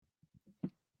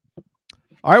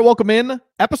All right, welcome in.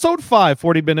 Episode 5,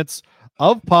 40 Minutes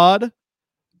of Pod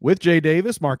with Jay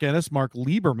Davis, Mark Ennis, Mark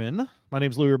Lieberman. My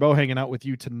name's Louie, hanging out with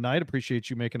you tonight. Appreciate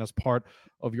you making us part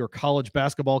of your college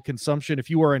basketball consumption. If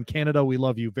you are in Canada, we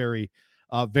love you very,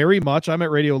 very much. I'm at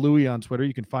Radio Louie on Twitter.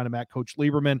 You can find him at Coach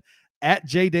Lieberman, at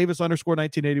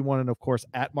JDavis_1981, and of course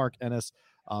at Mark Ennis.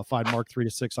 Find Mark 3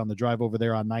 to 6 on the drive over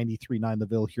there on 93.9 The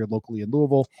Ville here locally in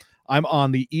Louisville. I'm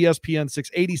on the ESPN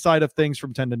 680 side of things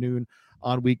from 10 to noon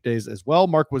on weekdays as well.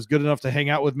 Mark was good enough to hang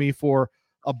out with me for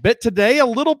a bit today, a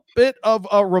little bit of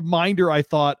a reminder, I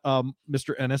thought,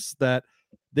 Mr. Ennis, that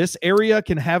this area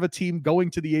can have a team going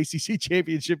to the ACC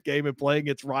championship game and playing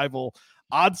its rival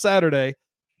on Saturday.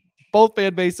 Both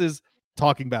fan bases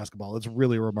talking basketball. It's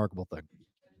really a remarkable thing.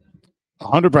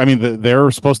 100%. I mean, they're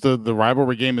supposed to. The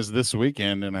rivalry game is this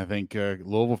weekend, and I think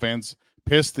Louisville fans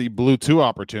pissed the blew 2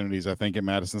 opportunities. I think at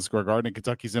Madison Square Garden, and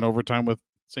Kentucky's in overtime with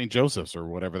St. Joseph's or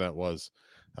whatever that was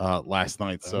last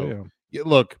night. So,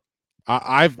 look,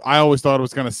 I always thought it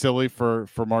was kind of silly for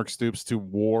Mark Stoops to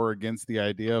war against the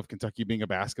idea of Kentucky being a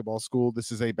basketball school.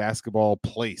 This is a basketball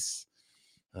place,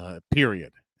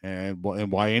 period. And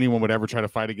why anyone would ever try to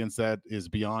fight against that is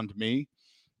beyond me.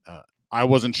 I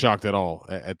wasn't shocked at all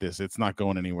at this. It's not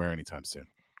going anywhere anytime soon.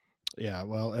 Yeah,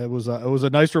 well, it was a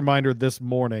nice reminder this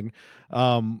morning.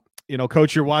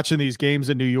 Coach, you're watching these games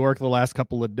in New York the last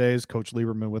couple of days. Coach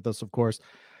Lieberman with us, of course.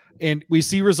 And we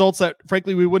see results that,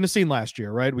 frankly, we wouldn't have seen last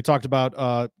year, right? We talked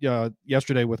about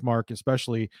yesterday with Mark,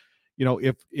 especially,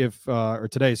 or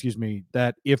today, excuse me,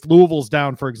 that if Louisville's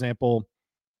down, for example,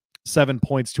 7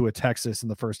 points to a Texas in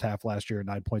the first half last year,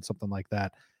 9 points, something like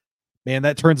that, man,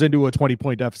 that turns into a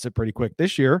 20-point deficit pretty quick.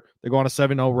 This year, they go on a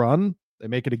 7-0 run. They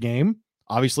make it a game.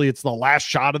 Obviously, it's the last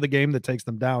shot of the game that takes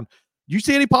them down. Do you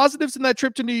see any positives in that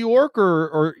trip to New York,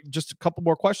 or just a couple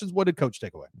more questions? What did Coach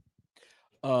take away?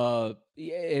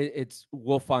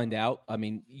 We'll find out. I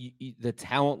mean, the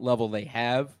talent level they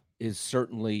have is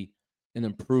certainly an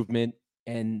improvement.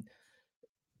 And,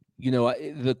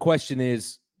 the question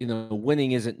is,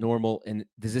 winning isn't normal. And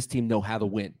does this team know how to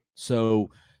win?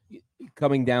 So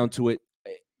coming down to it,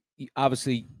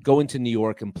 obviously going to New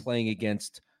York and playing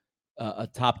against a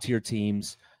top tier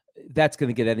teams, that's going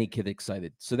to get any kid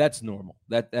excited. So that's normal.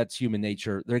 That's human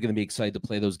nature. They're going to be excited to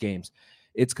play those games.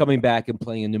 It's coming back and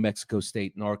playing in New Mexico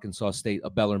State and Arkansas State, a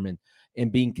Bellarmine,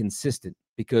 and being consistent.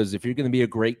 Because if you're going to be a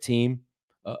great team,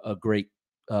 a great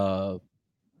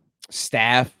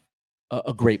staff,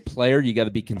 a great player, you got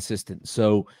to be consistent.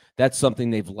 So that's something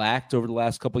they've lacked over the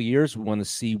last couple of years. We want to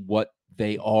see what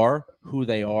they are, who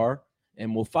they are,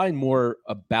 and we'll find more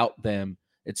about them.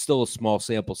 It's still a small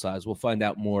sample size. We'll find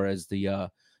out more as the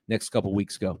next couple of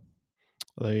weeks go.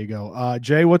 There you go.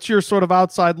 Jay, what's your sort of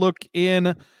outside look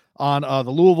in on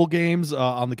the Louisville games,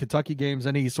 on the Kentucky games?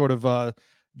 Any sort of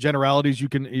generalities you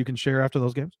can share after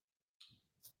those games?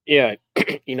 Yeah,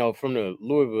 from the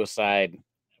Louisville side,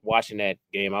 watching that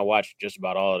game, I watched just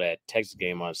about all of that Texas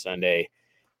game on Sunday,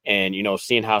 and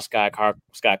seeing how Scott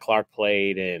Clark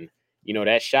played, and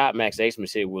that shot Max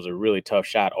Aceman hit was a really tough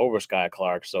shot over Scott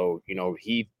Clark. So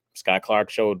Scott Clark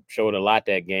showed a lot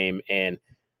that game, and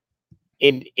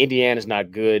Indiana's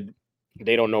not good.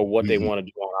 They don't know what they want to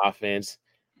do on offense.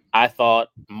 I thought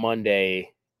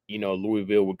Monday,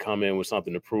 Louisville would come in with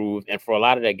something to prove. And for a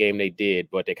lot of that game, they did,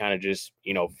 but they kind of just,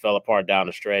 fell apart down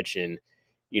the stretch and,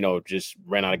 just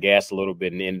ran out of gas a little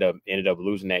bit and ended up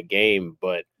losing that game.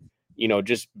 But,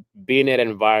 just being in that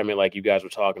environment like you guys were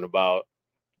talking about,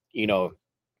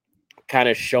 kind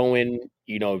of showing,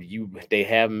 they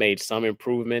have made some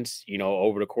improvements,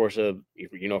 over the course of,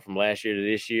 from last year to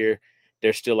this year.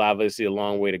 There's still obviously a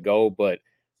long way to go, but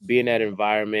be in that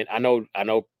environment. I know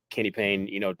Kenny Payne,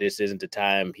 this isn't the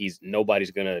time.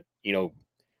 Nobody's gonna,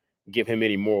 give him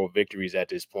any moral victories at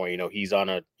this point. He's on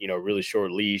a, really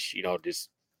short leash, just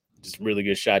really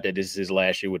good shot that this is his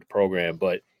last year with the program.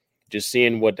 But just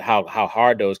seeing how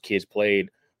hard those kids played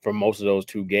for most of those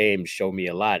 2 games showed me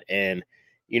a lot. And,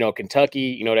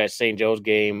 Kentucky, that St. Joe's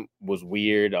game was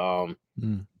weird.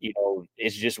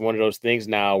 It's just one of those things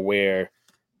now where,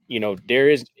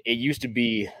 it used to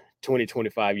be 20,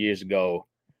 25 years ago,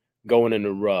 going in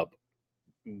the Rupp,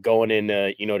 going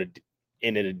into,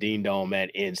 into the Dean Dome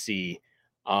at NC,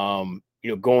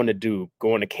 going to Duke,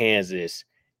 going to Kansas.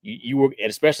 You were,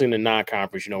 especially in the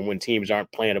non-conference, when teams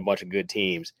aren't playing a bunch of good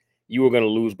teams, you were going to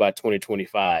lose by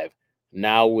 2025.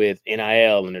 Now with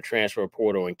NIL and the transfer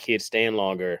portal and kids staying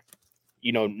longer,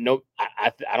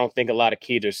 I don't think a lot of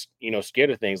kids are, scared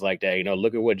of things like that.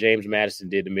 Look at what James Madison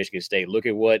did to Michigan State. Look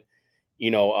at what,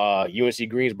 UNC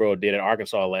Greensboro did at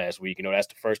Arkansas last week. That's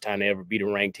the first time they ever beat a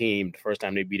ranked team, the first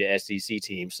time they beat an SEC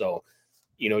team. So,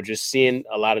 just seeing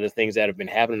a lot of the things that have been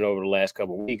happening over the last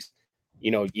couple of weeks,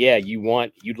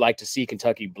 you'd like to see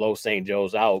Kentucky blow St.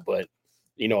 Joe's out, but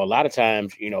a lot of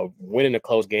times, winning a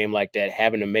close game like that,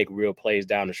 having to make real plays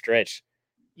down the stretch,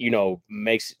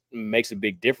 makes a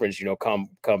big difference,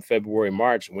 come February,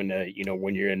 March, when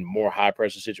when you're in more high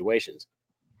pressure situations.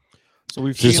 So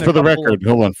we've just seen for the record,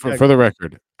 hold on. For the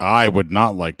record, I would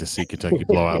not like to see Kentucky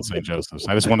blow out St. Joseph's.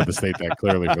 I just wanted to state that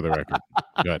clearly for the record.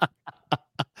 Good.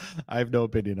 I have no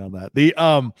opinion on that.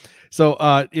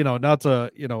 Not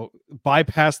to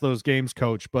bypass those games,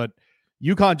 Coach, but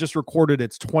UConn just recorded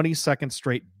its 22nd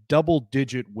straight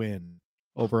double-digit win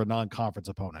over a non-conference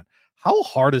opponent. How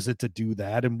hard is it to do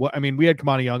that? And we had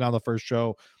Kamani Young on the first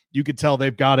show. You could tell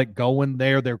they've got it going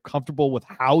there. They're comfortable with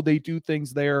how they do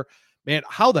things there. Man,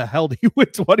 how the hell do you win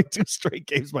 22 straight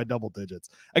games by double digits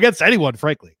against anyone,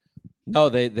 frankly? No,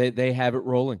 they have it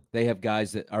rolling. They have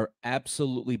guys that are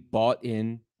absolutely bought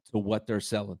in to what they're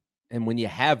selling. And when you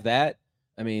have that,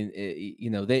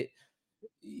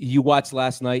 you watched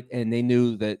last night and they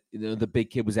knew that the big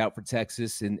kid was out for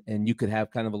Texas and you could have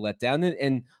kind of a letdown.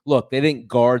 And look, they didn't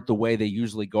guard the way they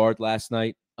usually guard last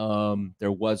night.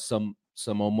 There was some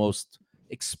almost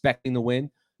expecting the win,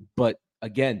 but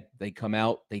again, they come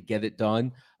out, they get it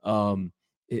done.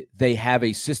 They have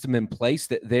a system in place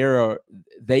that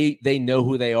they know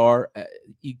who they are.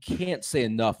 You can't say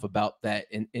enough about that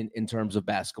in terms of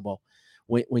basketball.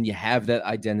 When you have that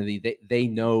identity, they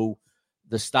know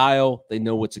the style, they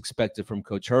know what's expected from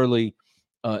Coach Hurley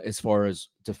as far as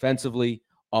defensively,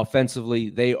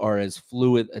 offensively. They are as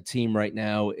fluid a team right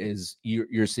now as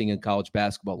you're seeing in college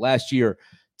basketball. Last year,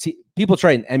 people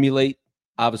try and emulate.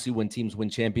 Obviously, when teams win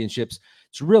championships,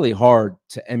 it's really hard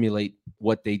to emulate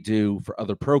what they do for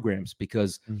other programs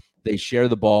because they share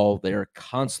the ball. They're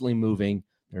constantly moving.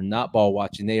 They're not ball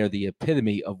watching. They are the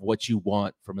epitome of what you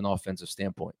want from an offensive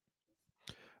standpoint.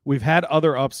 We've had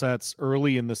other upsets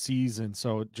early in the season.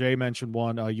 So Jay mentioned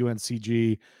one,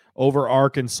 UNCG over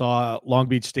Arkansas. Long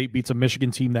Beach State beats a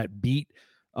Michigan team that beat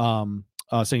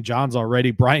St. John's already.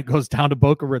 Bryant goes down to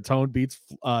Boca Raton, beats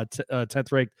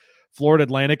 10th ranked Florida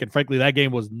Atlantic, and frankly, that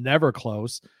game was never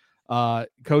close.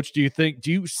 Coach, do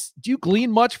you glean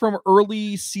much from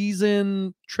early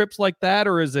season trips like that,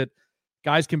 or is it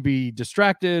guys can be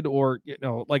distracted, or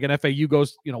like an FAU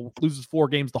goes, loses 4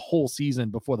 games the whole season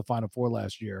before the Final Four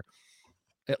last year?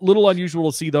 A little unusual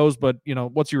to see those, but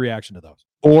what's your reaction to those?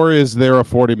 Or is there a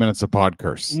 40 minutes of pod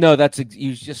curse? No,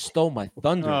 you just stole my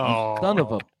thunder. You son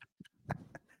of a.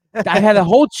 I had a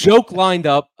whole joke lined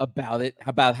up about it,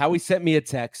 about how he sent me a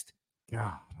text.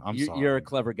 God, sorry. You're a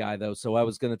clever guy, though. So I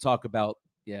was going to talk about,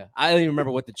 I don't even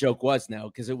remember what the joke was now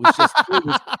because it was just,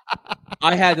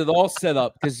 I had it all set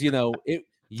up because,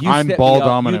 I'm ball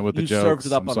dominant with the jokes. Served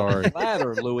it up on sorry. a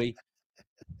platter, Louie.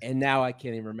 And now I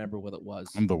can't even remember what it was.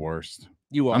 I'm the worst.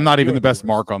 You are. I'm not even the best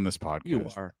mark on this podcast. You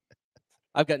are.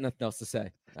 I've got nothing else to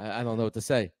say. I don't know what to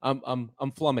say. I'm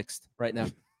flummoxed right now.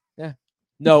 Yeah.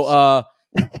 No,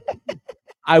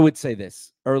 I would say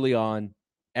this early on.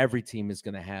 Every team is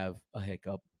going to have a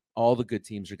hiccup. All the good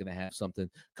teams are going to have something.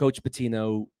 Coach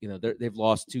Pitino, they've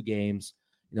lost 2 games.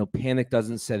 Panic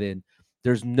doesn't set in.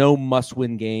 There's no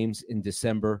must-win games in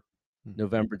December,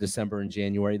 November, December, and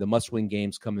January. The must-win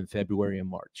games come in February and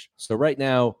March. So right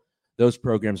now, those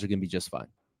programs are going to be just fine,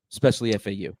 especially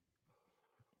FAU.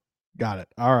 Got it.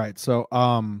 All right. So,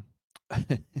 sorry,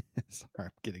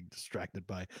 I'm getting distracted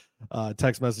by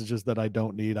text messages that I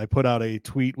don't need. I put out a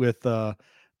tweet with the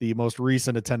most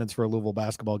recent attendance for a Louisville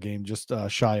basketball game, just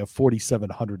shy of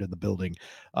 4,700 in the building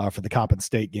for the Coppin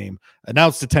State game.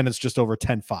 Announced attendance just over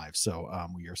 10,500. So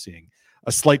we are seeing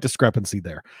a slight discrepancy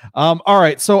there. All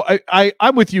right. So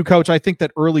I'm with you, Coach. I think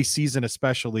that early season,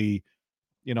 especially,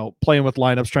 playing with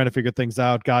lineups, trying to figure things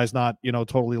out, guys not,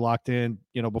 totally locked in,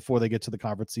 before they get to the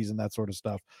conference season, that sort of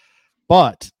stuff.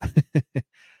 But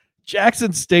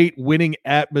Jackson State winning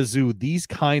at Mizzou, these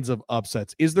kinds of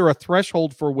upsets, is there a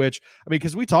threshold for which,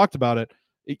 because we talked about it,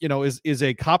 is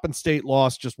a Coppin State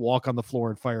loss just walk on the floor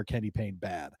and fire Kenny Payne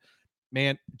bad?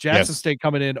 Man, Jackson State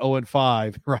coming in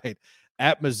 0-5, right?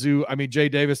 At Mizzou. Jay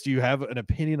Davis, do you have an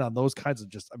opinion on those kinds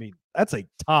of that's a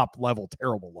top level,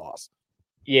 terrible loss.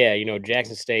 Yeah,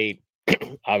 Jackson State,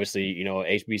 obviously,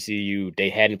 HBCU, they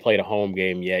hadn't played a home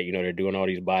game yet. They're doing all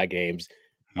these bye games.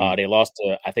 They lost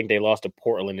to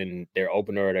Portland in their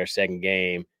opener of their second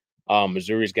game.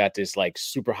 Missouri's got this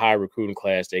super high recruiting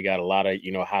class. They got a lot of,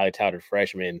 highly touted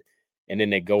freshmen, and then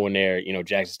they go in there,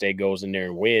 Jackson State goes in there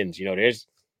and wins. There's,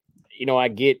 I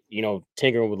get,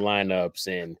 tinkering with lineups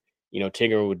and,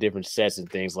 tinkering with different sets and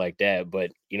things like that.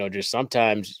 But, just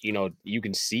sometimes, you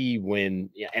can see when,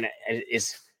 and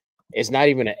it's not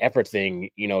even an effort thing,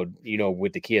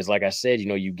 with the kids. Like I said,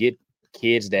 you get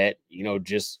kids that,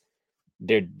 just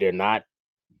they're not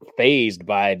phased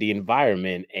by the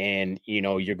environment, and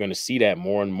you're going to see that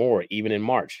more and more, even in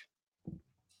March.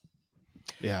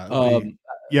 Yeah.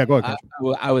 Go ahead.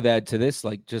 I would add to this,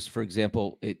 like, just for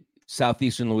example,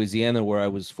 Southeastern Louisiana, where I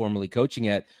was formerly coaching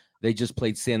at, they just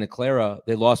played Santa Clara.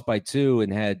 They lost by 2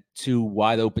 and had 2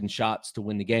 wide open shots to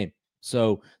win the game.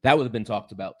 So that would have been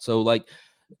talked about. So like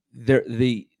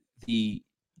the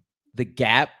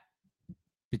gap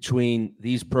between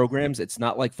these programs, it's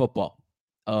not like football.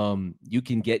 You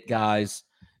can get guys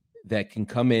that can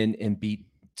come in and beat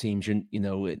teams, and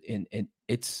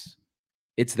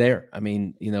it's there. I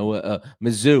mean,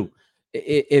 Mizzou,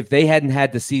 if they hadn't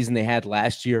had the season they had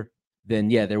last year,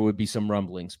 then yeah, there would be some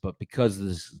rumblings. But because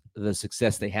of the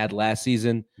success they had last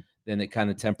season, then it kind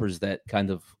of tempers that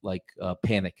kind of like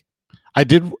panic. I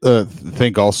did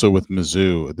think also with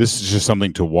Mizzou, this is just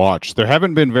something to watch. There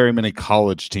haven't been very many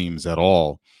college teams at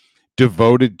all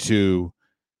devoted to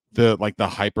the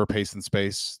hyper pace and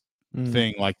space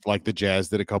thing, like the Jazz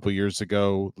did a couple years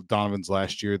ago, Donovan's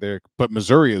last year there. But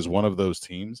Missouri is one of those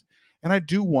teams, and I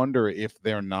do wonder if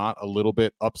they're not a little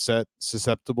bit upset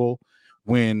susceptible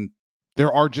when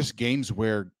there are just games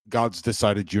where God's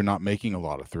decided you're not making a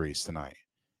lot of threes tonight,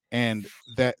 and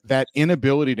that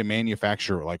inability to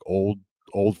manufacture like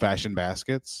old-fashioned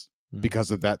baskets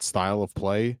because of that style of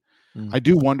play. I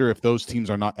do wonder if those teams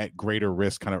are not at greater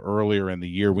risk kind of earlier in the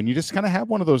year when you just kind of have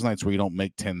one of those nights where you don't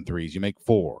make 10 threes, you make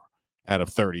 4 out of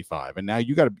 35. And now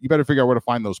you better figure out where to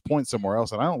find those points somewhere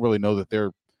else. And I don't really know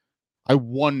that I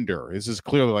wonder, this is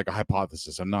clearly like a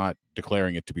hypothesis, I'm not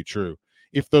declaring it to be true,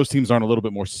 if those teams aren't a little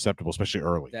bit more susceptible, especially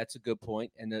early. That's a good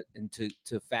point. And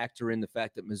to factor in the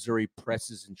fact that Missouri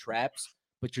presses and traps,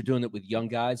 but you're doing it with young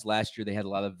guys. Last year, they had a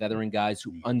lot of veteran guys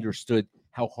who understood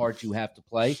how hard you have to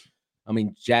play. I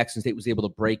mean, Jackson State was able to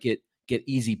break it, get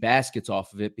easy baskets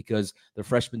off of it because the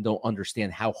freshmen don't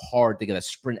understand how hard they got to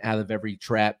sprint out of every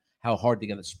trap, how hard they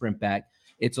got to sprint back.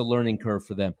 It's a learning curve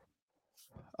for them.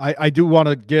 I do want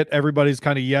to get everybody's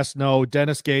kind of yes, no.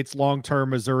 Dennis Gates, long-term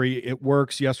Missouri, it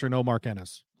works, yes or no, Mark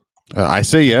Ennis? I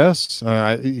say yes.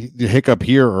 Hiccup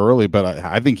here early, but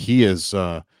I think he is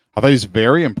I thought he's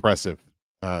very impressive.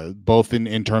 Both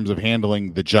in terms of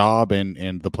handling the job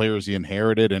and the players he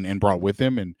inherited and brought with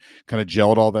him and kind of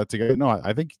gelled all that together. No,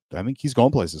 I think he's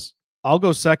going places. I'll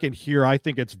go second here. I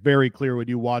think it's very clear when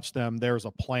you watch them, there's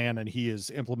a plan and he is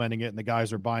implementing it and the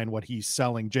guys are buying what he's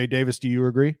selling. Jay Davis, do you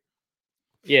agree?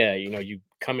 Yeah, you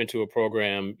come into a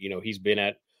program, he's been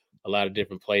at a lot of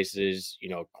different places.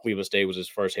 Cleveland State was his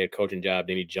first head coaching job.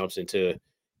 Then he jumps into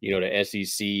the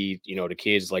SEC, the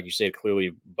kids, like you said,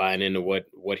 clearly buying into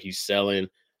what he's selling.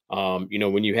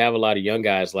 When you have a lot of young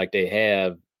guys like they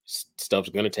have, stuff's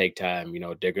going to take time. You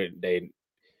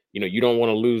don't want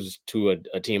to lose to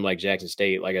a team like Jackson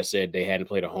State. Like I said, they hadn't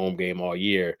played a home game all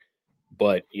year,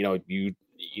 but you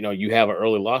have an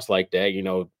early loss like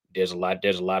that. There's a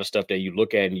lot of stuff that you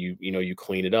look at and you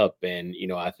clean it up. And,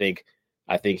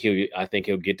 I think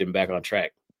he'll get them back on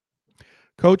track.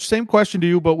 Coach, same question to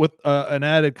you, but with an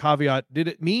added caveat. Did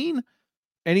it mean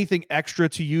anything extra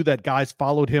to you that guys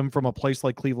followed him from a place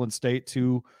like Cleveland State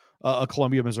to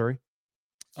Columbia, Missouri?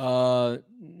 No.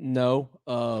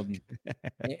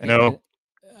 No.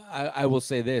 I will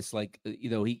say this, like,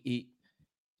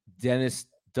 Dennis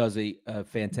does a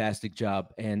fantastic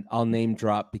job, and I'll name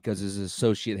drop because his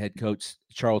associate head coach,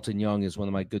 Charlton Young, is one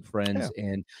of my good friends,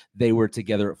 and they were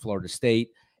together at Florida State,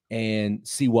 and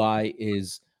CY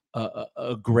is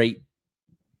a great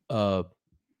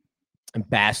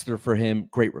ambassador for him,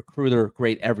 great recruiter,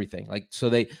 great everything. Like, so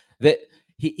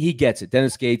he gets it.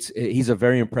 Dennis Gates, he's a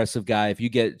very impressive guy. If you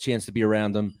get a chance to be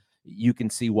around him, you can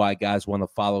see why guys want to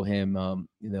follow him.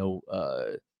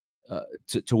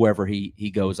 To wherever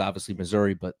he goes, obviously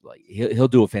Missouri, but like he'll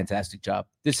do a fantastic job.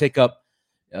 This hiccup,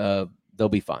 they'll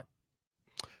be fine.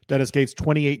 Dennis Gates,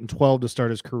 28-12 to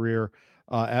start his career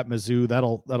at Mizzou.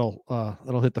 That'll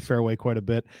hit the fairway quite a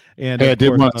bit. And hey, I did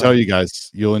want to tell you guys,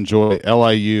 you'll enjoy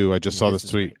LIU. I just saw this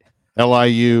tweet. Great.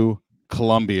 LIU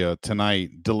Columbia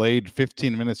tonight delayed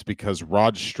 15 minutes because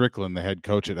Rod Strickland, the head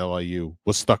coach at LIU,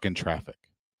 was stuck in traffic.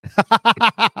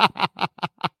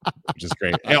 Which is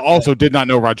great. I also did not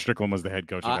know Rod Strickland was the head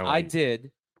coach at LIU. I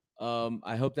did.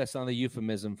 I hope that's not a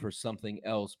euphemism for something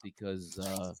else because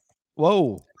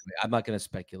whoa, I'm not going to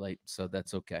speculate, so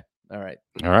that's okay. All right.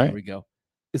 Here we go.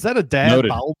 Is that a dad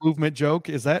bowel movement joke?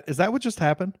 Is that what just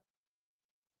happened?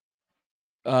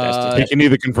 He can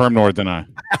neither confirm nor deny.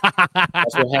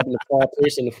 That's what happened to Paul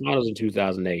Pierce in the finals in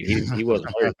 2008. He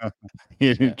wasn't hurt.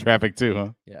 He had traffic too, huh?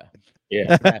 Yeah.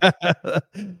 Yeah.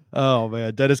 Oh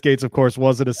man, Dennis Gates, of course,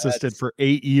 was an assistant for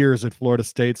 8 years at Florida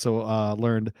State, so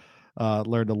learned a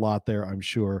lot there, I'm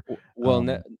sure. Well,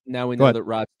 now we go know ahead. that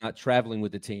Rod's not traveling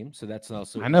with the team, so that's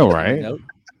also I know, interesting to right? note.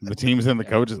 The teams and the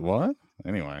coaches. What?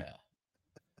 Anyway.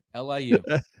 LIU.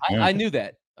 Yeah. I knew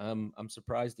that. I'm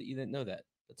surprised that you didn't know that.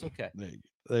 That's okay.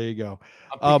 There you go.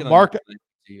 I'm picking on Mark,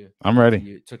 you. I'm ready.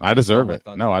 You took I deserve my it.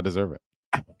 thunder. No, I deserve it.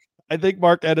 I think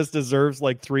Mark Ennis deserves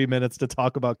like 3 minutes to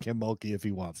talk about Kim Mulkey if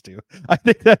he wants to. I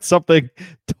think that's something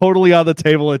totally on the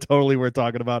table and totally worth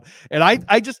talking about. And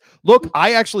I just look,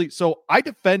 I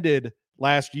defended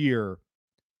last year.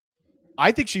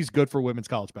 I think she's good for women's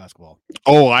college basketball.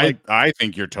 Oh, I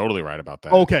think you're totally right about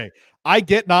that. Okay. I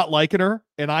get not liking her,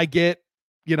 and I get,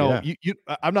 Yeah.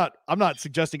 I'm not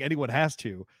suggesting anyone has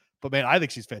to, but man, I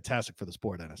think she's fantastic for the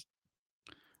sport, Ennis.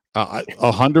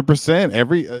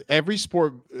 100%. Every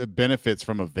sport benefits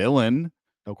from a villain.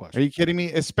 No question. Are you kidding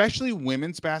me? Especially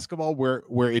women's basketball,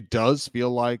 where it does feel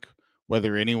like,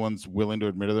 whether anyone's willing to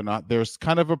admit it or not, there's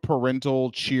kind of a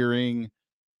parental cheering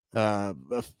a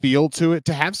feel to it.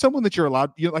 To have someone that you're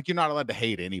not allowed to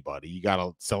hate anybody. You got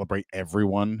to celebrate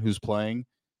everyone who's playing,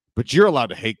 but you're allowed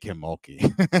to hate Kim Mulkey.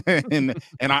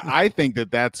 and I think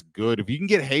that's good. If you can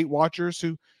get hate watchers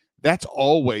that's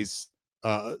always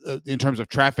in terms of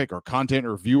traffic or content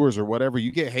or viewers or whatever,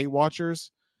 you get hate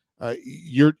watchers,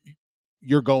 you're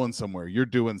going somewhere, you're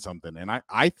doing something. And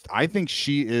I think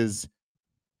she is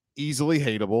easily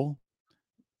hateable,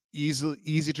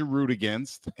 easy to root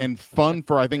against, and fun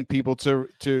for, I think, people to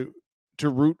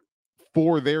root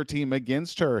for their team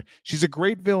against her. She's a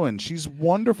great villain. She's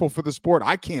wonderful for the sport.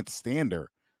 I can't stand her,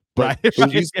 but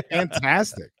she's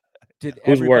fantastic.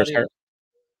 Who's worse? Her?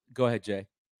 Go ahead, Jay.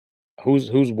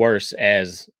 Who's worse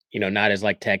as, not as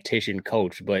like tactician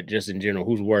coach, but just in general,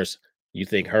 who's worse? You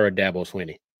think her or Dabo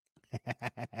Swinney?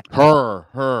 Her.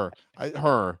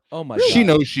 Oh my! She God.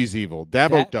 knows she's evil.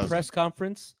 Dabo doesn't. Press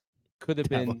conference could have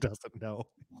been. Dabo doesn't know.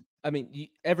 I mean,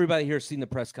 everybody here has seen the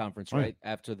press conference, right?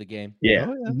 After the game. Yeah.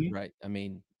 Oh, yeah. Mm-hmm. Right. I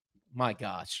mean, my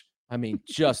gosh. I mean,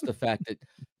 just the fact that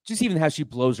just even how she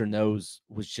blows her nose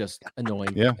was just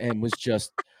annoying. Yeah. And was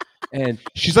just. And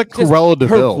she's like Cruella de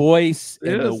Vil. Her voice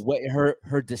and the way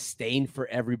her disdain for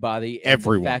everybody, and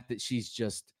everyone. The fact that she's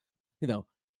just,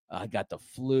 I got the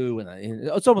flu, and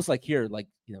it's almost like here, like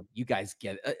you guys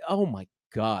get it. Oh my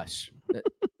gosh,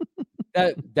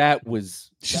 that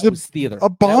was theater. A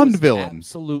Bond villain,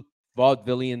 absolute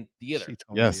vaudevillian theater.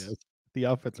 Yes, the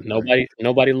outfits. Are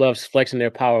nobody loves flexing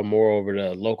their power more over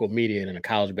the local media than a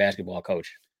college basketball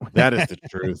coach. That is the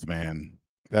truth, man.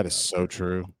 That is so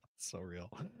true. So real.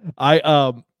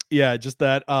 Just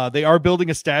that they are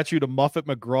building a statue to Muffet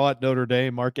McGraw at Notre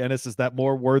Dame. Mark Ennis, is that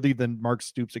more worthy than Mark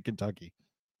Stoops at Kentucky?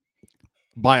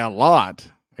 By a lot.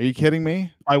 Are you kidding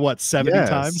me? By what, 70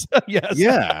 times? Yes.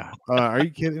 Yeah. Are you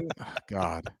kidding? Oh,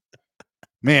 God.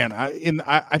 Man,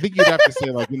 I think you'd have to say,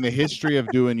 like, in the history of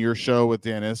doing your show with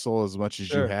Dan Issel as much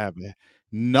as you have,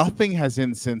 nothing has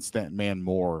incensed that man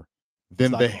more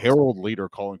than the Herald leader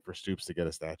calling for Stoops to get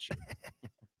a statue.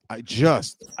 I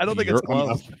don't think it's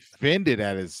close. I'm offended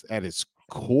at his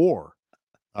core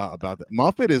about that.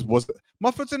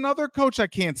 Muffet's another coach I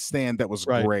can't stand that was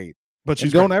great. But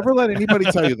you don't ever let anybody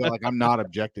tell you that, like, I'm not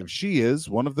objective. She is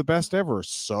one of the best ever.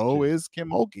 So is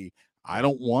Kim Mulkey. I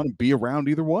don't want to be around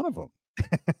either one of them.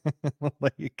 Well,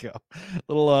 there you go.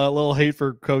 Little hate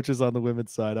for coaches on the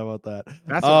women's side. How about that?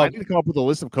 That's I need to come up with a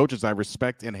list of coaches I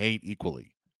respect and hate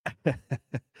equally.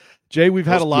 Jay, we've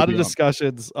had a lot of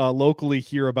discussions locally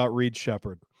here about Reed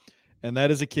Shepherd, and that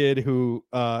is a kid who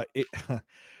I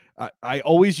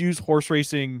always use horse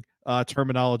racing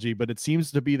terminology, but it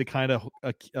seems to be the kind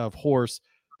of horse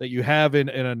that you have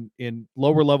in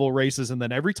lower level races, and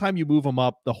then every time you move him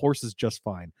up, the horse is just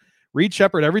fine. Reed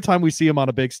Shepherd, every time we see him on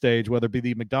a big stage, whether it be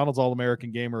the McDonald's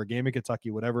All-American game or a game in Kentucky,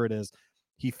 whatever it is,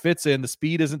 he fits in. The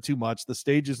speed isn't too much. The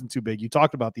stage isn't too big. You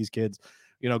talked about these kids,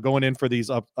 going in for these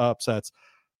upsets.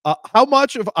 How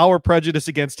much of our prejudice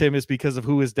against him is because of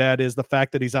who his dad is, the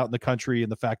fact that he's out in the country,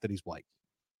 and the fact that he's white?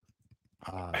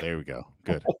 There we go.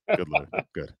 Good. Good, Lou.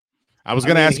 Good. I was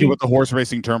going to ask you what the horse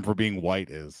racing term for being white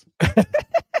is.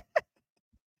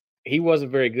 He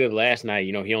wasn't very good last night.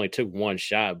 He only took one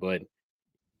shot, but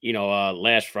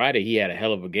last Friday he had a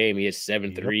hell of a game. He had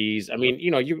 7 threes. I mean,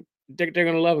 they're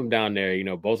going to love him down there.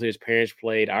 Both of his parents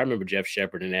played. I remember Jeff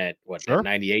Shepherd in that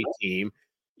 98 team.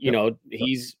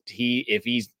 If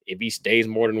he stays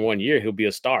more than 1 year, he'll be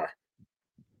a star.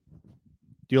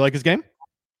 Do you like his game?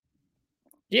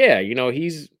 Yeah,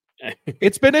 he's.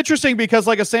 It's been interesting because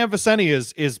like a Sam Viceni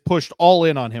is pushed all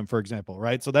in on him, for example,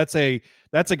 right? So that's a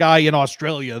guy in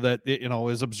Australia that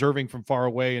is observing from far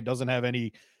away and doesn't have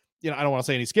any I don't want to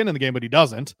say any skin in the game, but he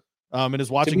doesn't. And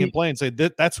is watching him play and say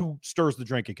that's who stirs the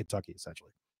drink in Kentucky,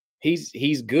 essentially.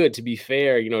 He's good. To be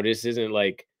fair, this isn't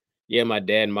like, yeah, my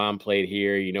dad and mom played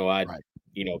here. I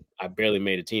barely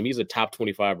made a team. He's a top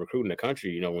 25 recruit in the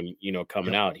country. When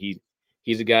coming out, he's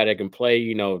a guy that can play.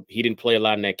 He didn't play a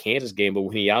lot in that Kansas game, but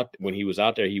when he was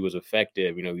out there, he was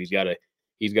effective. He's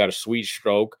got a sweet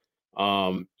stroke.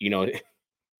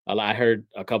 I heard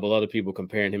a couple other people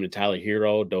comparing him to Tyler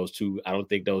Hero. Those two, I don't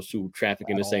think those two traffic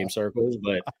in the same circles,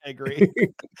 but I agree.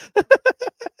 But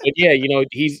yeah,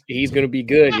 he's going to be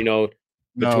good.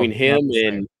 Between him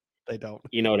and they don't.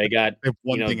 They got they have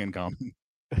one thing in common.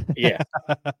 Yeah,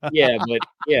 but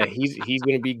yeah, he's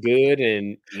going to be good,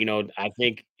 and I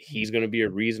think he's going to be a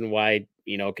reason why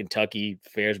Kentucky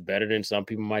fares better than some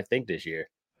people might think this year.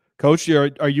 Coach,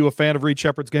 are you a fan of Reed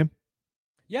Shepherd's game?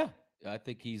 Yeah, I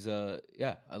think he's I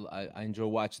enjoy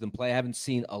watching them play. I haven't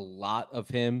seen a lot of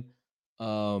him,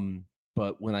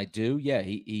 but when I do,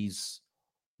 he's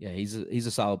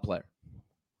a solid player.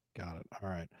 Got it. All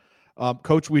right,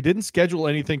 Coach. We didn't schedule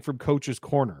anything from Coach's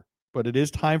Corner, but it is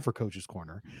time for Coach's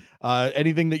Corner.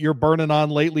 Anything that you're burning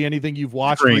on lately? Anything you've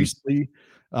watched recently?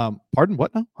 Pardon?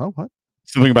 What? No. Oh, what?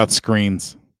 Something about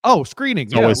screens. Oh, screening.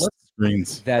 It's always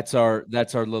screens. That's our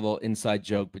little inside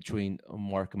joke between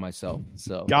Mark and myself.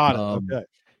 So got it. Okay.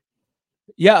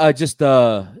 Yeah,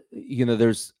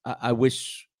 there's I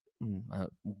wish,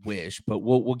 but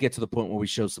we'll get to the point where we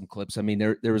show some clips. I mean,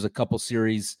 there was a couple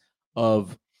series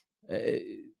of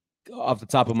off the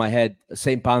top of my head,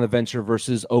 St. Bonaventure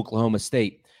versus Oklahoma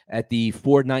State. At the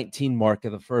 4:19 mark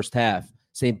of the first half,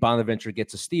 St. Bonaventure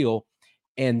gets a steal,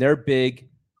 and they're big.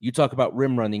 You talk about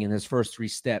rim running in his first 3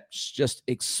 steps, just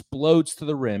explodes to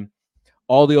the rim.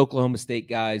 All the Oklahoma State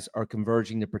guys are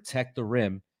converging to protect the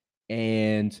rim,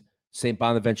 and St.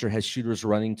 Bonaventure has shooters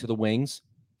running to the wings,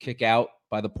 kick out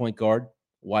by the point guard,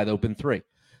 wide open 3.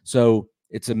 So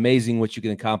it's amazing what you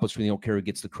can accomplish when you don't care who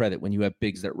gets the credit, when you have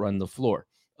bigs that run the floor.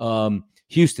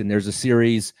 Houston, there's a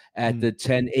series at the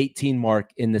 10-18 mark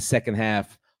in the second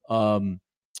half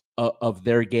of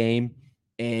their game,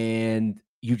 and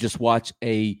you just watch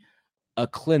a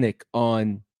clinic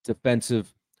on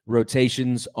defensive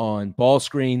rotations, on ball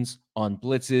screens, on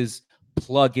blitzes,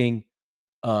 plugging,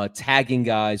 tagging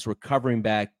guys, recovering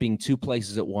back, being 2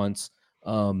 places at once.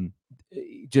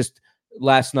 Just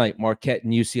last night, Marquette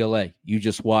and UCLA, you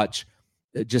just watch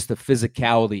just the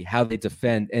physicality, how they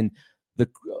defend. And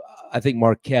I think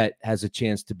Marquette has a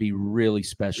chance to be really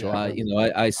special. Yeah,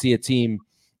 I see a team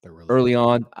really early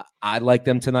on. I like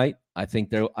them tonight. I think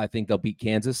they'll beat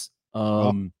Kansas.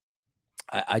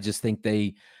 I just think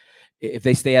if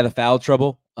they stay out of foul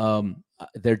trouble,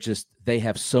 they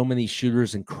have so many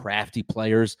shooters and crafty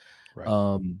players.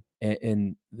 Right.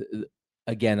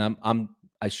 Again,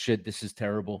 this is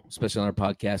terrible, especially on our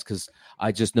podcast, because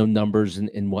I just know numbers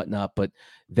and whatnot, but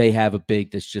they have a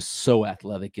big that's just so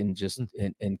athletic and just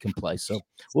and can play. So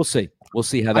we'll see. We'll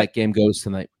see how that game goes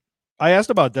tonight. I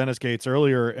asked about Dennis Gates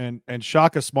earlier, and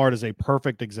Shaka Smart is a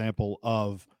perfect example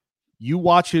of, you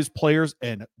watch his players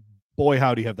and boy,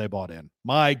 howdy have they bought in.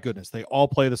 My goodness, they all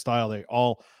play the style. It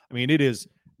is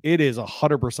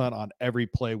 100% on every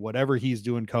play, whatever he's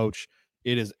doing, Coach.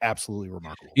 It is absolutely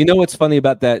remarkable. You know what's funny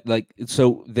about that?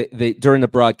 So they during the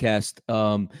broadcast,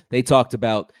 they talked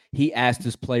about, he asked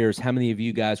his players, how many of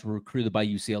you guys were recruited by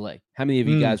UCLA? How many of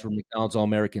you guys were McDonald's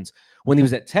All-Americans? When he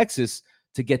was at Texas,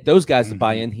 to get those guys to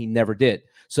buy in, he never did.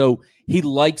 So he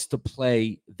likes to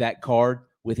play that card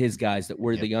with his guys, that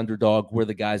we're the underdog, we're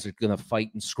the guys that are going to fight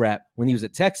and scrap. When he was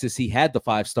at Texas, he had the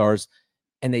 5 stars,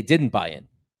 and they didn't buy in.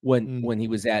 When he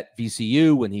was at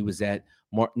VCU, when he was at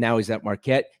now he's at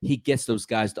Marquette, he gets those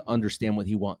guys to understand what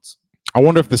he wants. I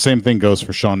wonder if the same thing goes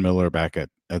for Sean Miller back at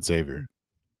Xavier.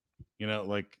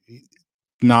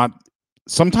 Not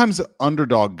sometimes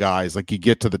underdog guys, like, you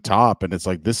get to the top and it's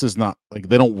like, this is not, like,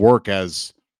 they don't work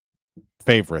as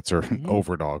favorites or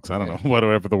overdogs. I don't know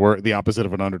whatever the opposite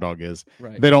of an underdog is.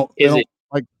 Right. They don't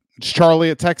like Charlie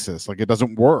at Texas. Like, it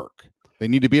doesn't work. They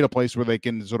need to be at a place where they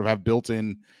can sort of have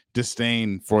built-in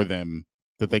disdain for them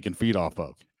that they can feed off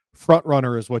of. Front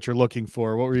runner is what you're looking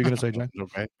for. What were you going to say, Jay?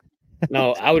 Okay.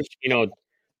 No, I was,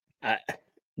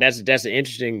 that's an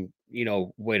interesting,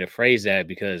 way to phrase that,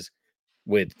 because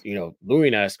with, Louie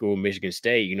and I school, Michigan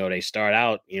State, they start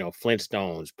out,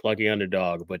 Flintstones, plucky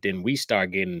underdog, but then we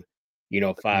start getting,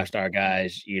 5-star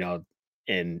guys,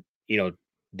 and,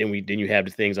 then you have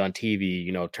the things on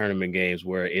TV, tournament games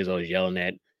where Izzo's yelling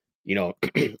at,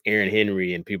 Aaron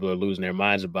Henry, and people are losing their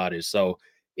minds about it. So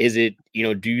is it,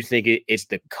 do you think it's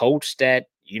the coach that,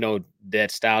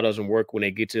 that style doesn't work when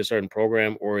they get to a certain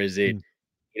program, or is it,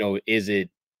 is it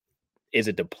is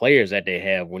it the players that they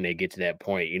have when they get to that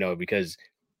point? You know, because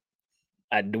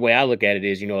the way I look at it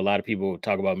is, you know, a lot of people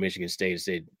talk about Michigan State and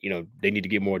said, you know, they need to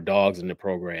get more dogs in the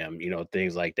program, you know,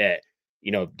 things like that.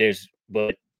 You know,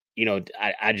 but you know,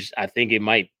 I think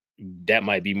that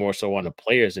might be more so on the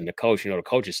players than the coach. You know, the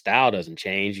coach's style doesn't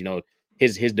change. You know,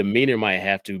 his demeanor might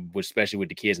have to, especially with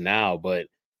the kids now. But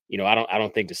you know, I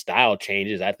don't think the style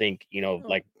changes. I think, you know,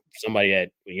 like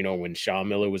somebody you know, when Sean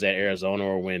Miller was at Arizona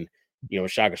or when, you know,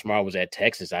 Shaka Smart was at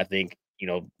Texas, I think, you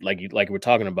know, like we're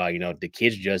talking about, you know, the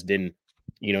kids just didn't,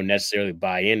 you know, necessarily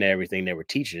buy into everything they were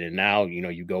teaching. And now, you know,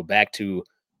 you go back to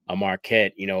a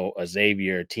Marquette, you know, a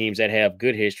Xavier, teams that have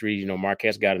good history. You know,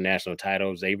 Marquette's got a national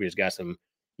title. Xavier's got some,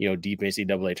 you know, deep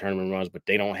NCAA tournament runs, but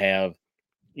they don't have,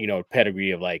 you know,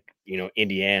 pedigree of like, you know,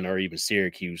 Indiana or even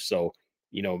Syracuse. So,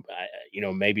 you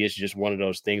know, maybe it's just one of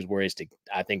those things where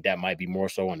I think that might be more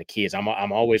so on the kids. I'm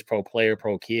always pro player,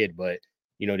 pro kid, but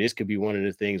you know, this could be one of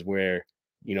the things where,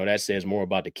 you know, that says more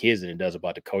about the kids than it does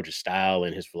about the coach's style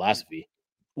and his philosophy.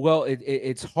 Well,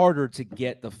 it's harder to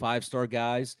get the 5-star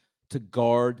guys to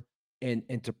guard and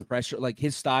to pressure. Like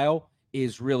his style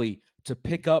is really to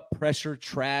pick up, pressure,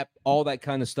 trap, all that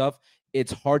kind of stuff.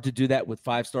 It's hard to do that with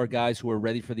 5-star guys who are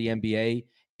ready for the NBA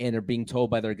and are being told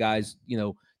by their guys, you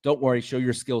know, don't worry, show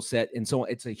your skill set. And so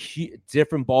it's a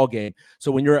different ball game.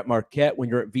 So when you're at Marquette, when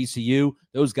you're at VCU,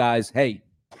 those guys, hey,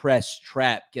 press,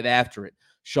 trap, get after it.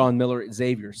 Sean Miller at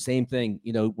Xavier, same thing.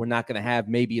 You know, we're not going to have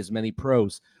maybe as many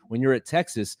pros. When you're at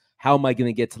Texas, how am I going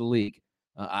to get to the league?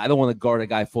 I don't want to guard a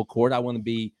guy full court. I want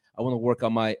to work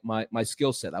on my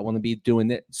skill set. I want to be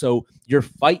doing it. So you're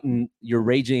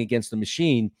raging against the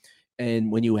machine.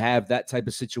 And when you have that type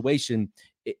of situation,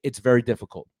 it's very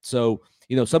difficult. So,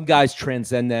 you know, some guys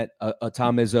transcend that. A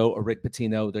Tom Izzo, a Rick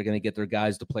Pitino, they're going to get their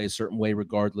guys to play a certain way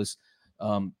regardless.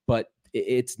 But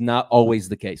it's not always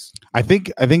the case. I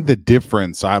think the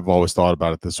difference, I've always thought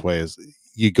about it this way, is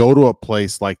you go to a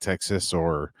place like Texas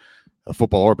or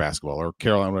football or basketball or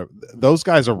Carolina, those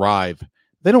guys arrive.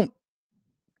 They don't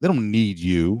need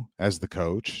you as the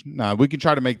coach. Now, we can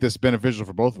try to make this beneficial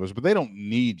for both of us, but they don't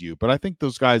need you. But I think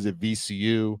those guys at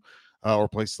VCU or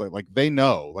places like they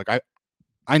know, like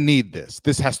I need this.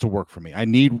 This has to work for me. I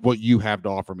need what you have to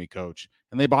offer me, coach.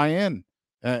 And they buy in.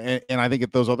 And I think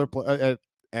at those other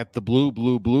at the blue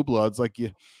bloods, like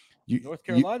North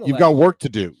Carolina, you've got work to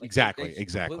do. Like exactly.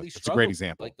 It's a great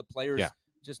example. Like the players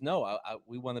just know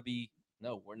we want to be.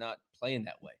 No, we're not playing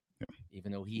that way. Yeah.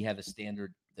 Even though he had a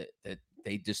standard that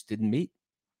they just didn't meet.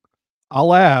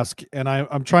 I'll ask, and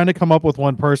I'm trying to come up with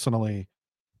one personally,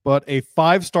 but a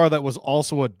 5-star that was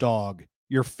also a dog.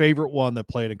 Your favorite one that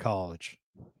played in college?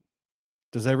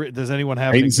 Does anyone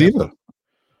have? Peyton Siva.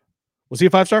 Was he a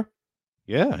 5-star?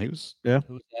 Yeah, he was. Yeah,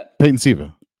 who's that? Peyton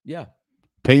Siva. Yeah,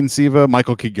 Peyton Siva,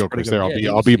 Michael Kidd-Gilchrist. There,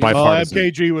 I'll be bipartisan.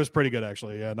 MKG was pretty good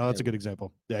actually. Yeah, no, that's a good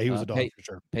example. Yeah, he was a dog for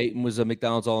sure. Peyton was a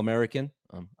McDonald's All-American.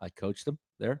 I coached him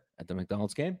there at the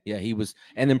McDonald's game. Yeah, he was,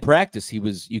 and in practice he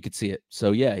was. You could see it.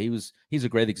 So yeah, he's a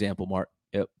great example, Mark.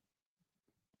 Yep.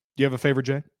 Do you have a favorite,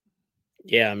 Jay?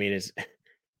 Yeah, I mean, it's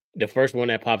the first one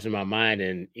that pops in my mind,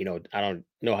 and you know, I don't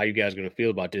know how you guys are going to feel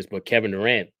about this, but Kevin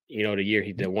Durant, you know,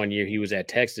 the 1 year he was at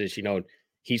Texas, you know,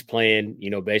 he's playing, you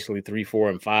know, basically 3, 4,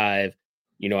 and 5.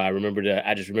 You know, I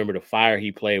just remember the fire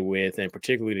he played with, and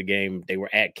particularly the game they were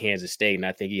at Kansas State, and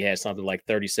I think he had something like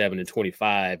 37 and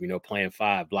 25. You know, playing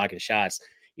 5, blocking shots.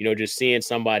 You know, just seeing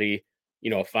somebody, you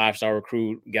know, a 5-star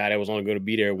recruit guy that was only going to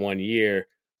be there 1 year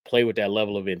play with that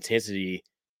level of intensity.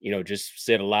 You know, just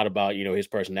said a lot about, you know, his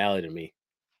personality to me.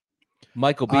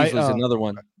 Michael Beasley's another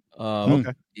one.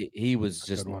 Okay. He was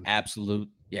just absolute.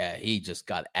 Yeah, he just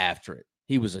got after it.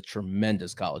 He was a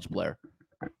tremendous college player.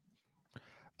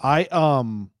 I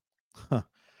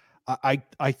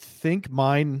think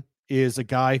mine is a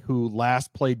guy who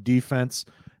last played defense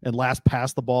and last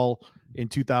passed the ball in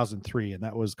 2003, and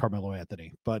that was Carmelo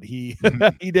Anthony. But he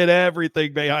he did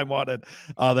everything Boeheim wanted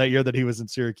that year that he was in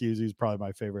Syracuse. He's probably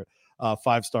my favorite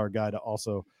 5-star guy to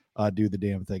also do the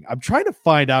damn thing. I'm trying to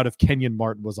find out if Kenyon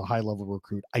Martin was a high-level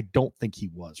recruit. I don't think he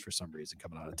was for some reason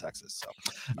coming out of Texas. So,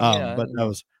 but that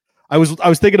was. I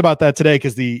was thinking about that today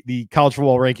because the college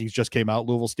football rankings just came out.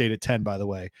 Louisville stayed at 10, by the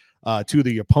way. Two of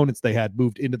the opponents they had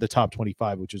moved into the top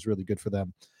 25, which is really good for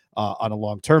them on a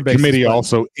long-term basis. The committee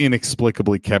also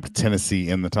inexplicably kept Tennessee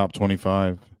in the top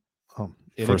 25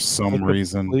 for some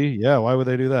reason. Yeah, why would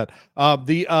they do that?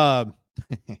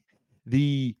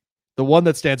 The one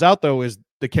that stands out though is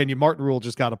the Kenyon Martin rule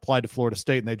just got applied to Florida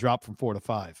State, and they dropped from 4 to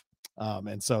 5.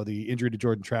 And so the injury to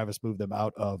Jordan Travis moved them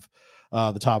out of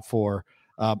the top 4.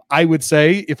 I would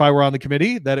say, if I were on the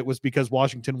committee, that it was because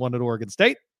Washington won at Oregon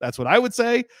State. That's what I would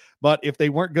say. But if they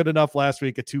weren't good enough last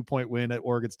week, a 2-point win at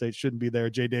Oregon State shouldn't be there.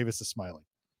 Jay Davis is smiling.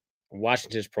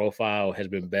 Washington's profile has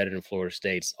been better than Florida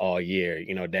State's all year.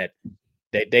 You know, that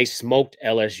they smoked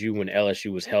LSU when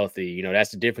LSU was healthy. You know,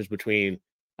 that's the difference between,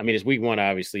 I mean, it's week one,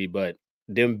 obviously, but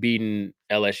them beating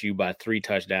LSU by 3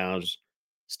 touchdowns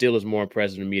still is more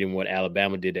impressive to me than what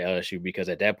Alabama did to LSU, because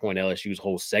at that point, LSU's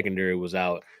whole secondary was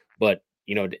out. But,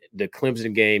 you know, the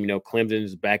Clemson game, you know,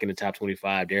 Clemson's back in the top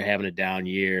 25. They're having a down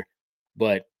year.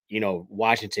 But, you know,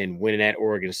 Washington winning at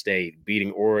Oregon State,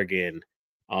 beating Oregon,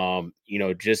 you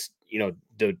know, just, you know,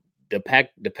 the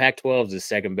Pac-12 is the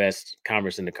second best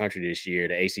conference in the country this year.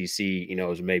 The ACC, you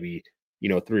know, is maybe, you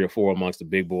know, 3 or 4 amongst the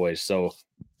big boys. So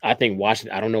I think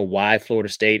Washington, I don't know why Florida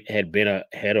State had been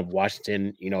ahead of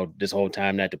Washington, you know, this whole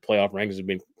time that the playoff rankings have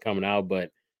been coming out.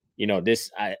 But, you know,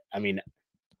 I mean,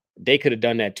 they could have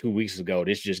done that 2 weeks ago.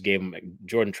 This just gave them,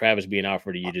 Jordan Travis being out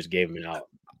for the year just gave him an out.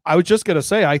 I was just going to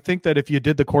say, I think that if you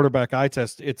did the quarterback eye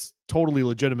test, it's totally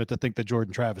legitimate to think that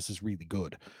Jordan Travis is really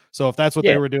good. So if that's what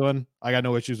they were doing, I got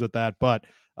no issues with that. But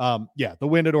yeah, the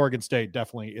win at Oregon State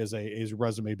definitely is a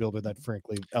resume builder that,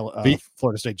 frankly,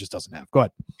 Florida State just doesn't have. Go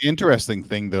ahead. Interesting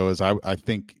thing, though, is I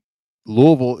think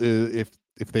Louisville,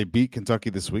 if they beat Kentucky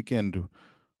this weekend,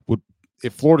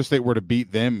 if Florida State were to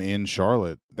beat them in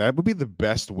Charlotte, that would be the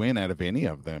best win out of any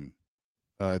of them.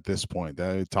 At this point,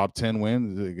 top 10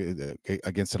 win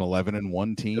against an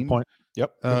 11-1 team. Good point.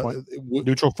 Yep. Good point.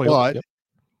 Neutral field. But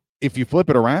if you flip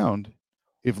it around,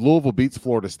 if Louisville beats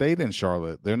Florida State in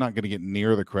Charlotte, they're not going to get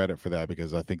near the credit for that,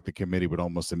 because I think the committee would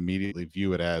almost immediately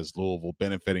view it as Louisville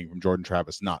benefiting from Jordan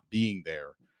Travis not being there.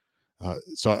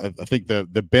 So I think the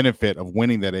benefit of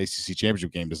winning that ACC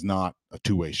championship game is not a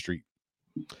two-way street.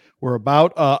 We're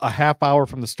about a half hour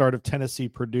from the start of Tennessee,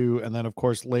 Purdue, and then, of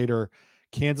course, later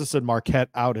Kansas and Marquette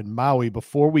out in Maui.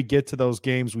 Before we get to those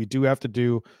games, we do have to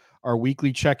do our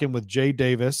weekly check-in with Jay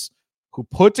Davis, who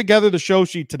put together the show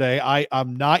sheet today.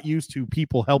 I'm not used to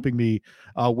people helping me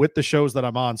with the shows that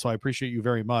I'm on, so I appreciate you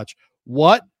very much.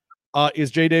 What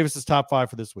is Jay Davis's top 5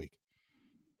 for this week?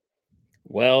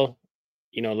 Well,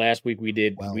 you know, last week we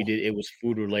did it was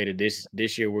food related. This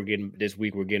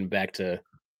week we're getting back to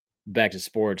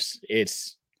sports.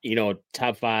 It's, you know,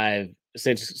 top 5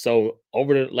 so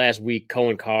over the last week,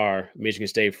 Cohen Carr, Michigan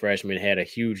State freshman, had a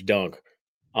huge dunk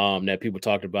that people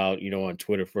talked about, you know, on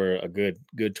Twitter for a good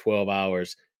 12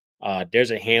 hours.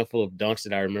 There's a handful of dunks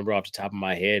that I remember off the top of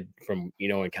my head from, you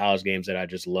know, in college games that I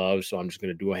just love. So I'm just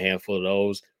going to do a handful of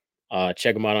those.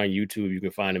 Check them out on YouTube. You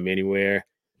can find them anywhere.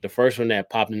 The first one that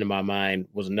popped into my mind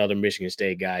was another Michigan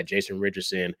State guy, Jason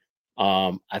Richardson.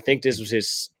 I think this was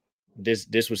his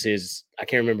I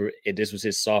can't remember if this was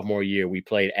his sophomore year. We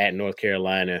played at North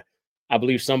Carolina. I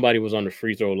believe somebody was on the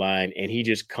free throw line, and he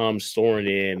just comes soaring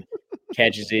in,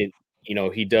 catches it. You know,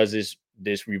 he does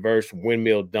this reverse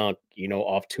windmill dunk, you know,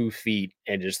 off 2 feet,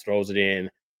 and just throws it in.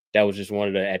 That was just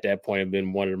at that point, have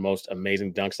been one of the most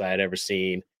amazing dunks I had ever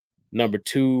seen. Number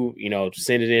 2, you know,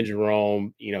 send it in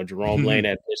Jerome, you know, Jerome Lane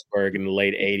at Pittsburgh in the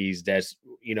late 80s. That's,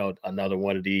 you know, another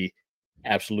one of the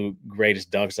absolute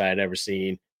greatest dunks I had ever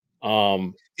seen.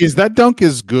 Is that dunk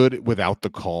as good without the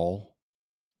call?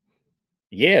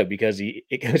 Yeah, because he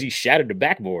shattered the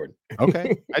backboard.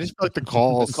 Okay. I just feel like the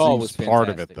call was part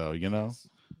of it, though, you know?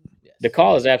 Yes. The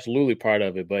call is absolutely part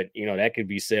of it, but, you know, that could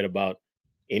be said about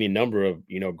any number of,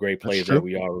 you know, great plays that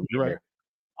we all remember.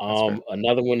 Right.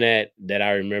 Another one that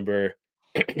I remember,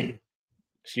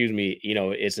 excuse me, you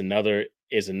know, is another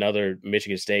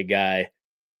Michigan State guy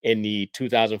in the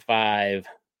 2005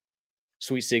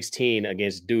 Sweet 16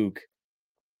 against Duke.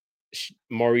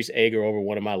 Maurice Ager over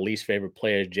one of my least favorite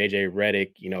players, JJ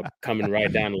Redick, you know, coming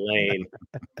right down the lane.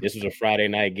 This was a Friday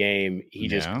night game. He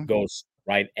just goes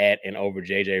right at and over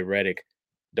JJ Redick.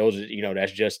 Those are, you know,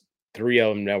 that's just 3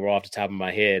 of them that were off the top of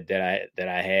my head that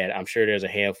I had. I'm sure there's a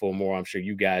handful more. I'm sure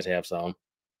you guys have some.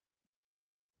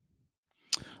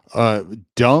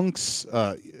 Dunks,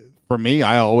 for me,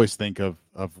 I always think of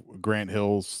Grant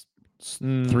Hill's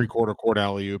 3/4 court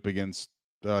alley-oop against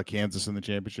Kansas in the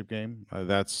championship game.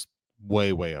 That's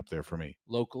way up there for me.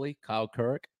 Locally, Kyle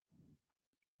Couric,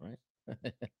 right?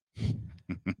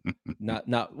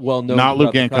 not well known. Not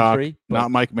Luke Hancock. Country,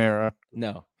 not Mike Mara.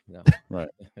 No. Right.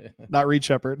 Not Reed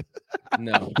Shepherd.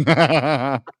 No.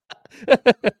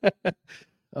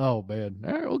 Oh man.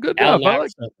 All right, well, good enough. I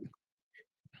like that.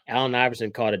 Allen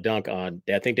Iverson caught a dunk on.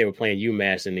 I think they were playing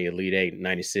UMass in the Elite Eight in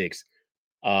 '96.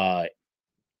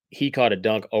 He caught a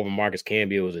dunk over Marcus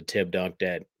Camby. It was a tip dunk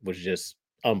that was just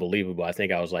unbelievable. I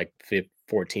think I was like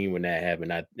 14 when that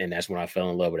happened. And that's when I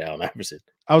fell in love with Allen Iverson.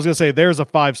 I was going to say, there's a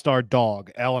 5-star dog,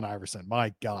 Allen Iverson.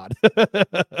 My God.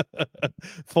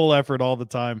 Full effort all the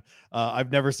time.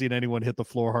 I've never seen anyone hit the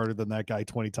floor harder than that guy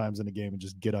 20 times in a game and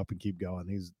just get up and keep going.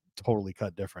 He's totally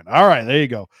cut different. All right, there you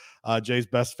go. Jay's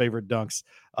best favorite dunks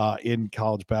in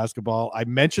college basketball. I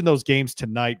mentioned those games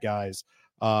tonight, guys,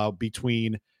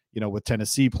 between, with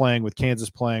Tennessee playing, with Kansas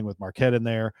playing, with Marquette in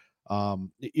there.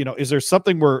 Is there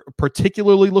something we're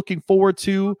particularly looking forward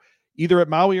to either at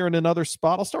Maui or in another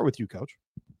spot? I'll start with you, Coach.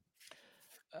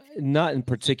 Not in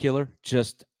particular,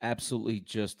 just absolutely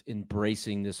just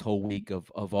embracing this whole week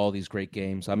of all these great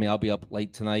games. I mean, I'll be up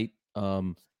late tonight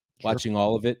watching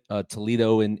all of it.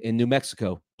 Toledo in New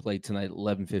Mexico played tonight at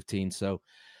 11:15. So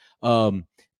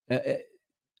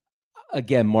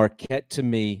again, Marquette to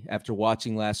me, after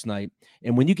watching last night,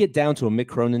 and when you get down to a Mick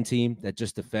Cronin team that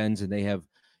just defends and they have,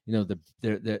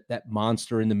 that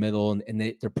monster in the middle and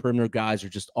their perimeter guys are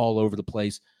just all over the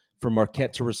place, for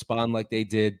Marquette to respond like they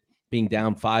did, being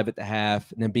down 5 at the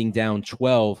half and then being down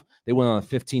 12, they went on a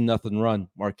 15-0 run,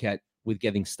 Marquette, with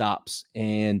getting stops.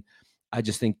 And I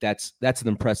just think that's an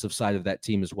impressive side of that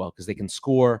team as well, because they can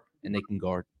score and they can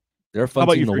guard. They're a fun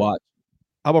team to watch.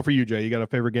 How about for you, Jay? You got a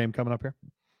favorite game coming up here?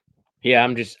 Yeah,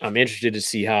 I'm interested to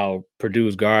see how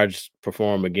Purdue's guards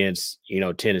perform against,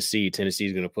 Tennessee.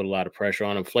 Tennessee's going to put a lot of pressure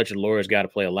on him. Fletcher Lawyer's got to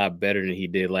play a lot better than he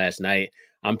did last night.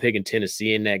 I'm picking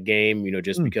Tennessee in that game,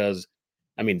 just because,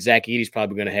 Zach Edey's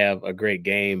probably going to have a great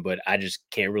game, but I just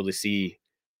can't really see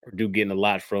Purdue getting a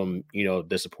lot from,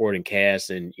 the supporting cast.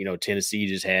 And, Tennessee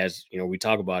just has, we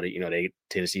talk about it,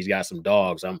 Tennessee's got some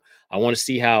dogs. I want to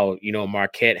see how,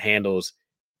 Marquette handles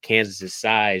Kansas's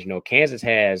size. Kansas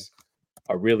has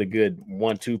a really good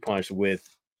 1-2 punch with,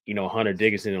 Hunter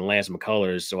Dickinson and Lance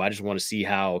McCullers. So I just want to see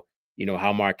how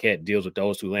Marquette deals with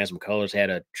those two. Lance McCullers had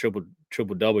a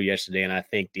triple-double yesterday, and I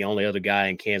think the only other guy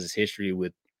in Kansas history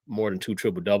with more than 2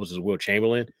 triple-doubles is Will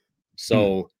Chamberlain.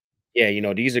 So, yeah,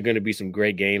 these are going to be some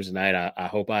great games tonight. I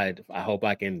hope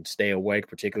I can stay awake,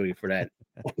 particularly for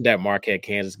that Marquette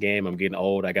Kansas game. I'm getting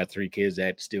old. I got 3 kids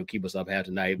that still keep us up half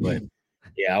the night, but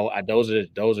yeah, those are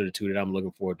the 2 that I'm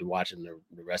looking forward to watching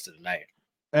the rest of the night.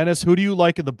 Ennis, who do you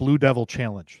like in the Blue Devil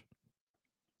Challenge?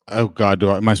 Oh God,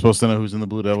 am I supposed to know who's in the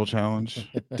Blue Devil Challenge?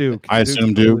 Duke. I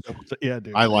assume Duke. Yeah,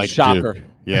 Duke. I like Shocker. Duke.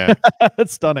 Yeah,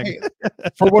 that's stunning. Hey,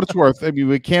 for what it's worth,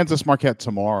 with Kansas Marquette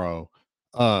tomorrow,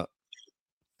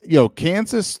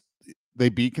 Kansas, they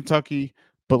beat Kentucky,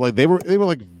 but like they were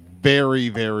like very,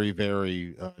 very,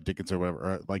 very Dickinson or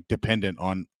whatever, like dependent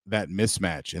on that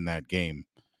mismatch in that game,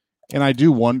 and I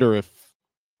do wonder if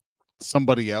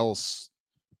somebody else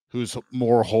who's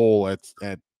more whole at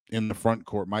in the front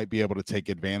court might be able to take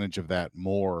advantage of that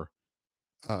more.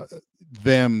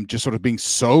 Them just sort of being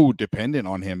so dependent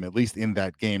on him, at least in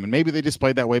that game. And maybe they just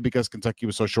played that way because Kentucky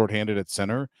was so shorthanded at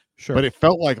center. Sure. But it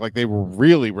felt like they were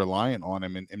really reliant on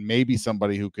him, and maybe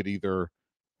somebody who could either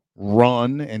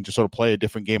run and just sort of play a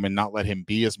different game and not let him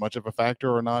be as much of a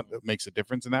factor or not makes a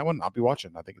difference in that one. I'll be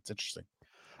watching. I think it's interesting.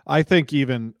 I think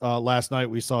even last night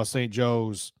we saw St.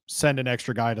 Joe's send an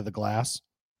extra guy to the glass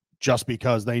just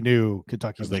because they knew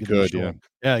Kentucky was they going to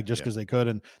could, just because they could.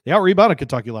 And they out-rebounded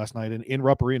Kentucky last night in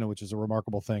Rupp Arena, which is a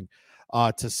remarkable thing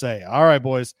to say. All right,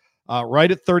 boys,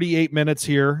 right at 38 minutes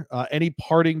here. Any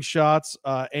parting shots,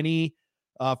 any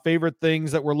favorite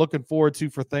things that we're looking forward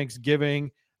to for Thanksgiving?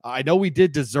 I know we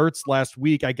did desserts last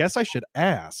week. I guess I should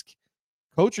ask,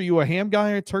 Coach, are you a ham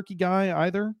guy or a turkey guy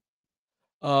either?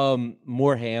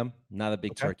 More ham, not a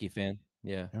big turkey fan.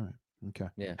 Yeah. All right. Okay.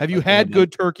 Yeah. Have you had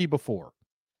good turkey before?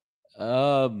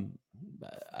 I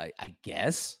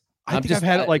guess. I've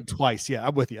had it like twice. Yeah,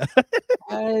 I'm with you.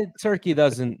 Turkey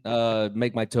doesn't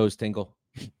make my toes tingle.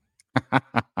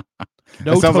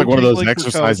 No, it sounds like one of those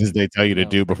exercises they tell you to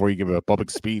do before you give a public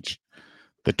speech.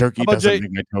 The turkey doesn't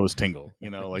make my toes tingle.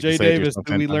 Like Jay Davis,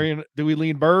 do we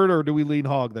lean bird or do we lean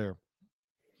hog there?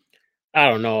 I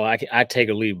don't know. I take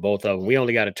or leave both of them. We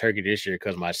only got a turkey this year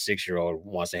because my 6-year-old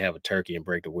wants to have a turkey and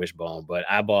break the wishbone. But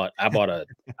I bought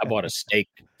a steak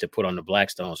to put on the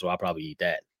Blackstone, so I'll probably eat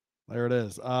that. There it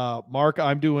is. Mark,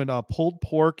 I'm doing pulled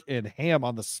pork and ham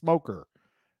on the smoker.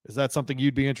 Is that something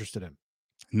you'd be interested in?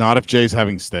 Not if Jay's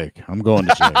having steak. I'm going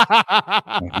to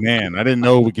Jay. Man, I didn't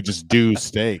know we could just do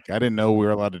steak. I didn't know we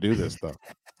were allowed to do this stuff.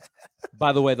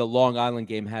 By the way, the Long Island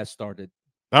game has started.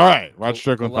 All right, Rod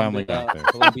Strickland finally got there.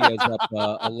 Columbia's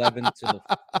up 11 to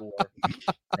 4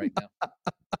 right now.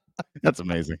 That's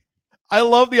amazing. I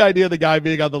love the idea of the guy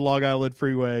being on the Long Island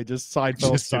freeway, just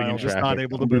Seinfeld style, just not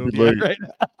able to move. Yeah, right.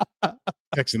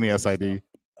 Texting the SID.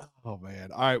 Oh man!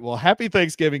 All right. Well, happy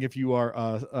Thanksgiving if you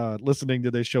are listening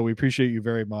to this show. We appreciate you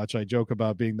very much. I joke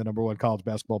about being the #1 college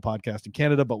basketball podcast in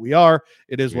Canada, but we are.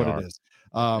 It is what it is.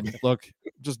 Look,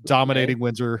 just dominating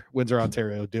Windsor,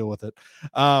 Ontario. Deal with it.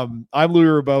 I'm Louie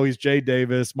Rabeau. He's Jay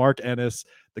Davis, Mark Ennis,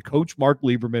 the coach Mark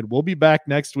Lieberman. We'll be back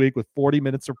next week with 40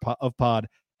 minutes of pod.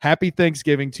 Happy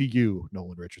Thanksgiving to you,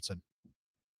 Nolan Richardson.